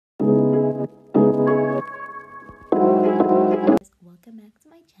Welcome back to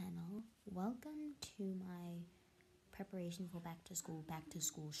my channel. Welcome to my preparation for back to school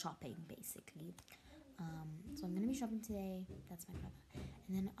shopping basically. So I'm gonna be shopping today. That's my brother,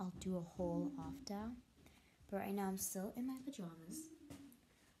 and then I'll do a haul after. But right now I'm still in my pajamas.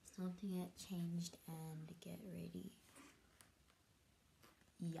 Still to get changed and get ready.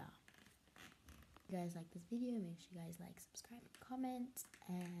 Yeah. If you guys like this video, make sure you guys like, subscribe, comment,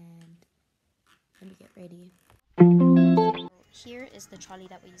 and let me get ready. Here is the trolley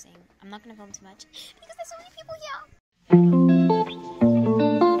that we're using. I'm not gonna film too much because there's so many people here.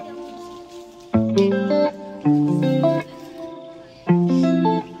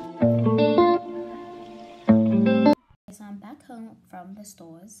 So I'm back home from the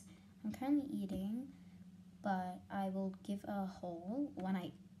stores. I'm currently eating, but I will give a haul when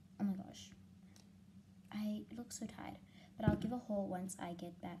oh my gosh, I look so tired. But I'll give a haul once I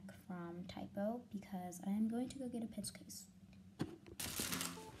get back from Typo because I am going to go get a pencil case.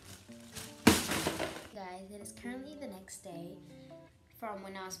 Guys, it is currently the next day from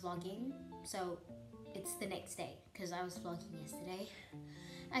when I was vlogging, so it's the next day because I was vlogging yesterday.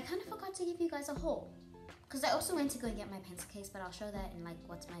 I kind of forgot to give you guys a haul because I also went to go and get my pencil case, but I'll show that in like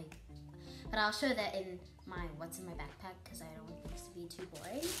what's in my backpack because I don't want things to be too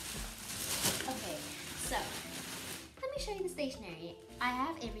boring. Okay, so let me show you the stationery. I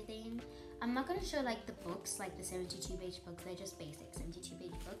have everything. I'm not going to show like the books, like the 72-page books. They're just basic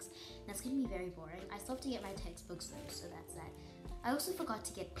 72-page books. That's going to be very boring. I still have to get my textbooks though, so that's that. I also forgot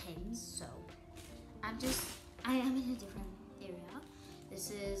to get pens, so I am in a different area.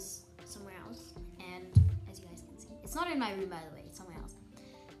 This is somewhere else, and as you guys can see, it's not in my room by the way, it's somewhere else.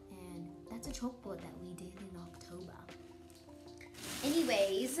 And that's a chalkboard that we did in October.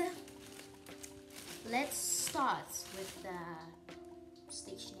 Anyways, let's start with the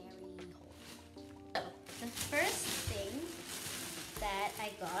stationery haul. So, the first thing that I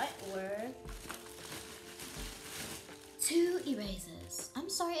got were 2 erasers. I'm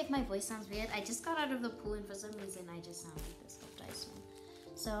sorry if my voice sounds weird. I just got out of the pool and for some reason I just sound like this after I swim.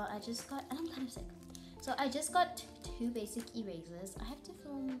 So I just got, and I'm kind of sick. So I just got 2 basic erasers. I have to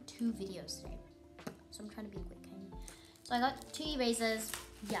film 2 videos today, so I'm trying to be quick. So I got 2 erasers.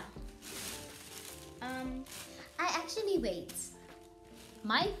 Yeah.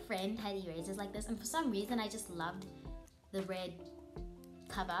 My friend had erasers like this, and for some reason I just loved the red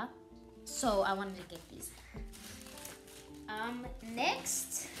cover, so I wanted to get these.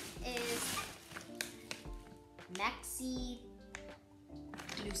 Next is Maxi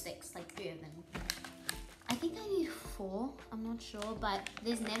glue sticks, like 3 of them. I think I need 4, I'm not sure, but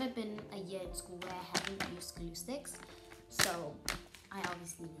there's never been a year in school where I haven't used glue sticks, so I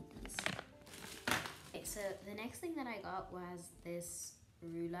obviously need these. Okay, so the next thing that I got was this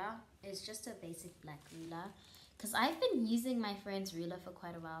ruler. It's just a basic black ruler because I've been using my friend's ruler for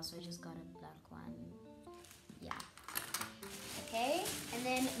quite a while, so I just got a black one. Yeah. Okay, and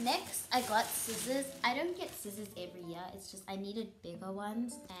then next I got scissors. I don't get scissors every year, it's just I needed bigger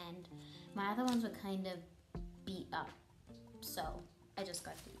ones and my other ones were kind of beat up, so I just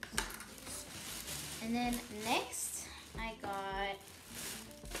got these. And then next I got,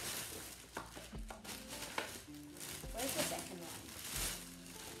 where's the second one?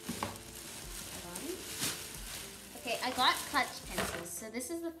 Okay, I got clutch pencils. So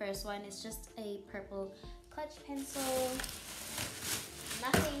this is the first one. It's just a purple clutch pencil.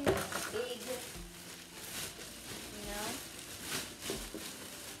 Nothing big, you know.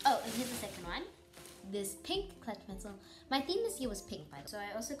 Oh, and here's the second one. This pink clutch pencil. My theme this year was pink, by the way. So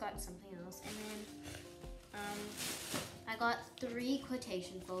I also got something else. And then I got 3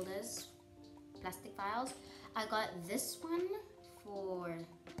 quotation folders, plastic files. I got this one for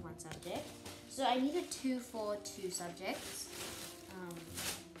 1 subject. So I needed 2 for 2 subjects.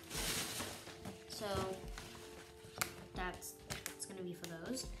 So it's gonna be for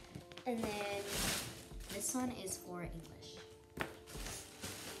those. And then this one is for English.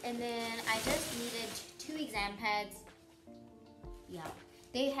 And then I just needed 2 exam pads. Yeah,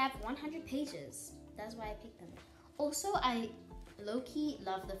 they have 100 pages. That's why I picked them. Also, I low-key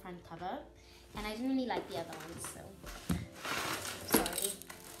love the front cover, and I didn't really like the other ones, so sorry.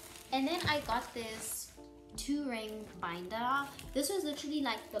 And then I got this 2-ring binder. This was literally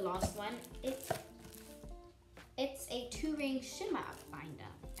like the last one. It's a 2-ring shimmer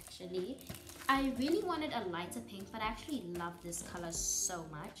binder, actually. I really wanted a lighter pink, but I actually love this color so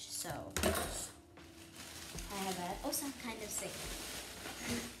much, so I have that. Also, I'm kind of sick.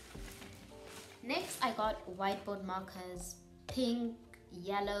 Next, I got whiteboard markers, pink,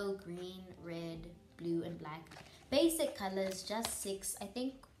 yellow, green, red, blue, and black. Basic colors, just 6. I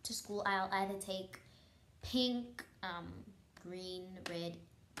think to school, I'll either take pink, green, red,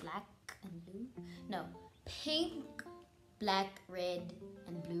 black, and blue. No, pink, black, red,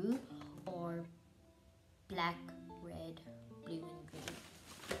 and blue, or black, red, blue, and green.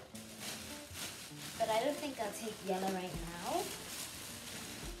 But I don't think I'll take yellow right now.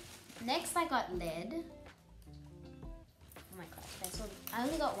 Next, I got lead. Oh my gosh, so I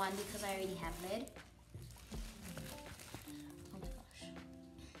only got one because I already have lead. Oh my gosh.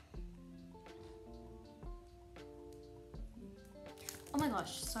 Oh my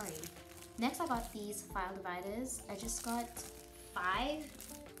gosh, sorry. Next, I got these file dividers. I just got 5.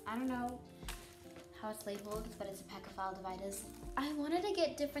 I don't know how it's labeled, but it's a pack of file dividers. I wanted to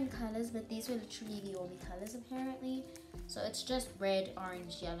get different colors, but these were literally the only colors apparently. So it's just red,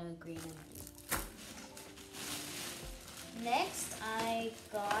 orange, yellow, green, and blue. Next, I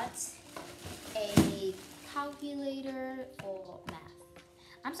got a calculator for math.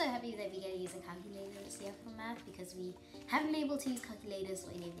 I'm so happy that we get to use a calculator this year for math because we haven't been able to use calculators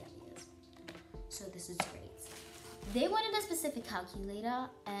for any of the other years. So this is great. They wanted a specific calculator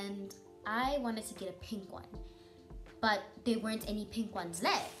and I wanted to get a pink one, but there weren't any pink ones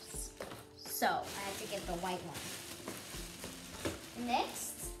left. So I had to get the white one.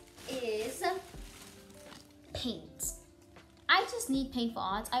 Next is paint. I just need paint for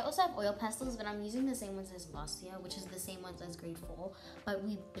arts. I also have oil pastels, but I'm using the same ones as last year, which is the same ones as grade 4, but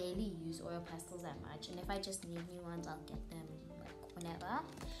we barely use oil pastels that much. And if I just need new ones, I'll get them like whenever.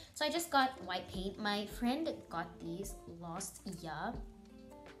 So I just got white paint. My friend got these last year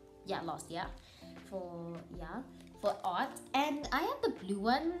for art, and I have the blue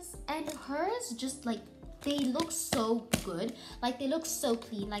ones, and hers just like, they look so good. Like they look so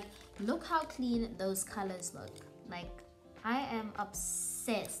clean. Like look how clean those colors look. Like I am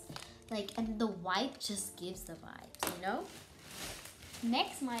obsessed. Like, and the white just gives the vibes, you know?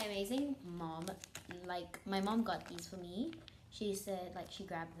 Next, my amazing mom, like my mom got these for me. She said like she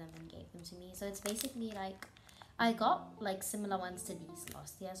grabbed them and gave them to me. So it's basically like, I got like similar ones to these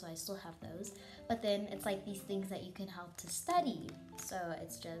last year, so I still have those. But then it's like these things that you can help to study. So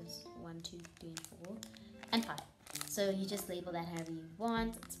it's just 1, 2, 3, 4, and 5. So you just label that however you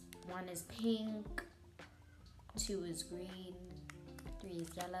want. 1 is pink, 2 is green, 3 is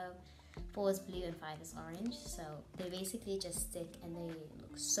yellow, 4 is blue, and 5 is orange. So they basically just stick and they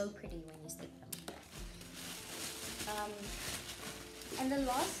look so pretty when you stick them. And the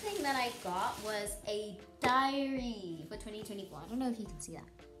last thing that I got was a diary for 2024. I don't know if you can see that.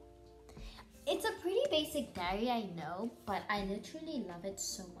 It's a pretty basic diary, I know, but I literally love it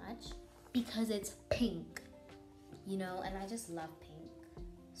so much because it's pink, you know, and I just love pink.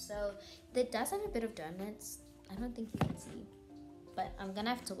 So it does have a bit of donuts. I don't think you can see, but I'm gonna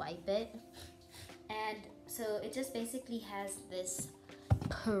have to wipe it. And so it just basically has this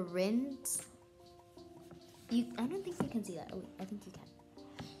print. I don't think you can see that. Oh, I think you can.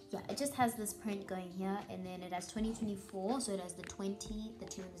 Yeah, it just has this print going here, and then it has 2024, so it has the 20, the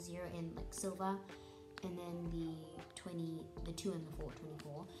 2 and the 0 in like silver, and then the 20, the 2 and the 4,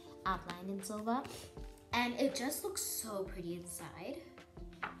 24, outlined in silver. And it just looks so pretty inside.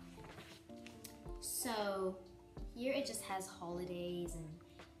 So here it just has holidays and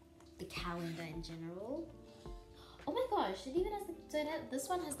the calendar in general. Oh my gosh, it even has this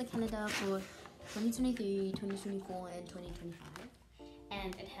one has the calendar for 2023, 2024, and 2025.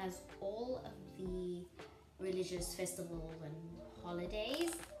 And it has all of the religious festivals and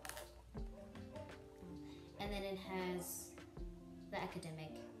holidays. And then it has the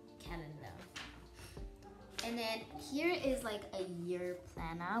academic calendar. And then here is like a year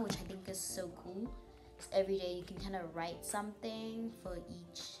planner, which I think is so cool. So every day you can kind of write something for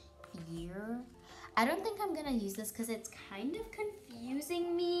each year. I don't think I'm gonna use this because it's kind of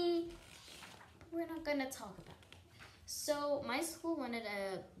confusing me. We're not gonna talk about it. So my school wanted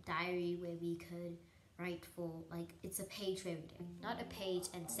a diary where we could write for, like, it's a page for every day, not a page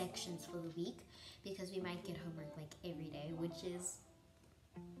and sections for the week, because we might get homework like every day, which is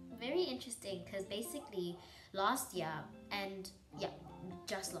very interesting because basically last year, and yeah,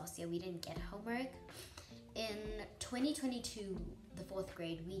 just last year, we didn't get homework. In 2022, the 4th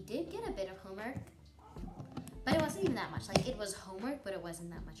grade, we did get a bit of homework, but it wasn't even that much. Like, it was homework, but it wasn't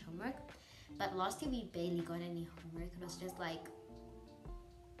that much homework. But last year we barely got any homework. It was just like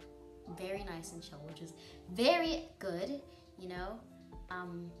very nice and chill, which is very good, you know.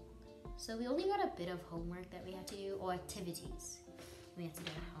 So we only got a bit of homework that we had to do, or activities we had to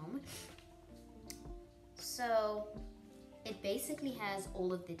do at home. So it basically has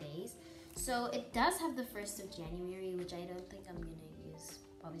all of the days. So it does have the 1st of January, which I don't think I'm gonna use,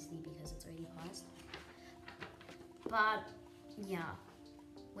 obviously, because it's already passed. But yeah.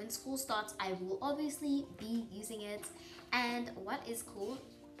 when school starts, I will obviously be using it. And what is cool,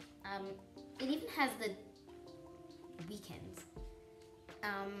 it even has the weekends.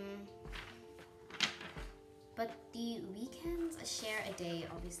 But the weekends share a day,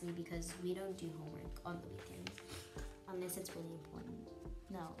 obviously, because we don't do homework on the weekends unless it's really important.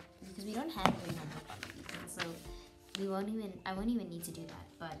 No, because we don't have any homework on the weekends, so I won't even need to do that.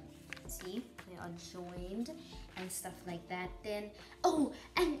 But see, they are joined and stuff like that. Then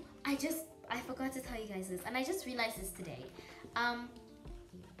and I forgot to tell you guys this, and I just realized this today. Why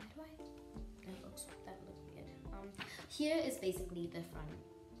do that looks weird. Here is basically the front.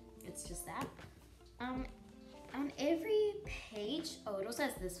 It's just that. On every page, it also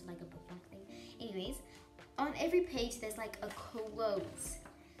has this like a bookmark thing. Anyways, on every page there's like a quote.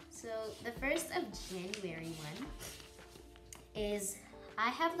 So the 1st of January one is, I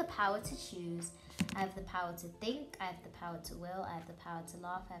have the power to choose, I have the power to think, I have the power to will, I have the power to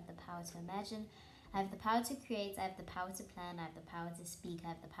laugh, I have the power to imagine, I have the power to create, I have the power to plan, I have the power to speak, I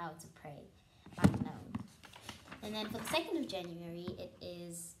have the power to pray. Unknown. And then for the 2nd of January, it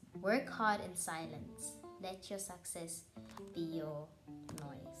is, work hard in silence. Let your success be your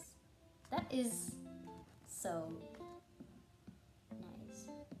noise. That is so nice.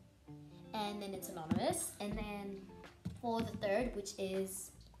 And then it's anonymous. And then for the 3rd, which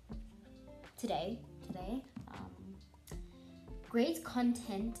is today, great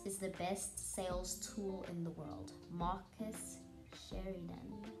content is the best sales tool in the world. Marcus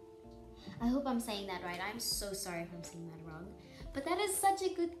Sheridan. I hope I'm saying that right. I'm so sorry if I'm saying that wrong. But that is such a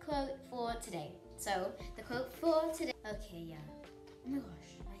good quote for today. So, the quote for today. Okay, yeah. Oh my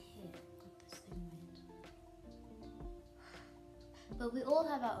gosh, my hair got this thing weird. But we all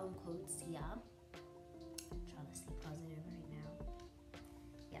have our own quotes here. I'm trying to stay positive right now.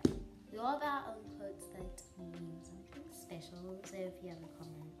 Yeah. We all have our own quotes that mean something special. So, if you have a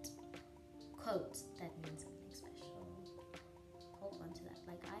quote that means something special, hold on to that.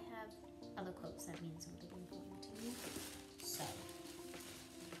 Like, I have other quotes that mean something important to me. So,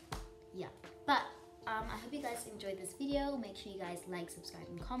 yeah. But I hope you guys enjoyed this video. Make sure you guys like, subscribe,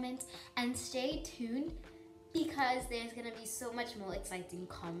 and comment. And stay tuned because there's going to be so much more exciting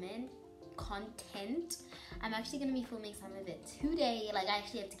content. I'm actually going to be filming some of it today. Like, I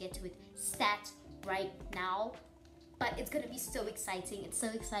actually have to get to it stat right now. But it's going to be so exciting. It's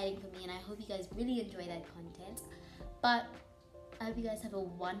so exciting for me. And I hope you guys really enjoy that content. But I hope you guys have a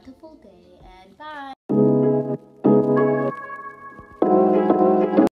wonderful day. And bye.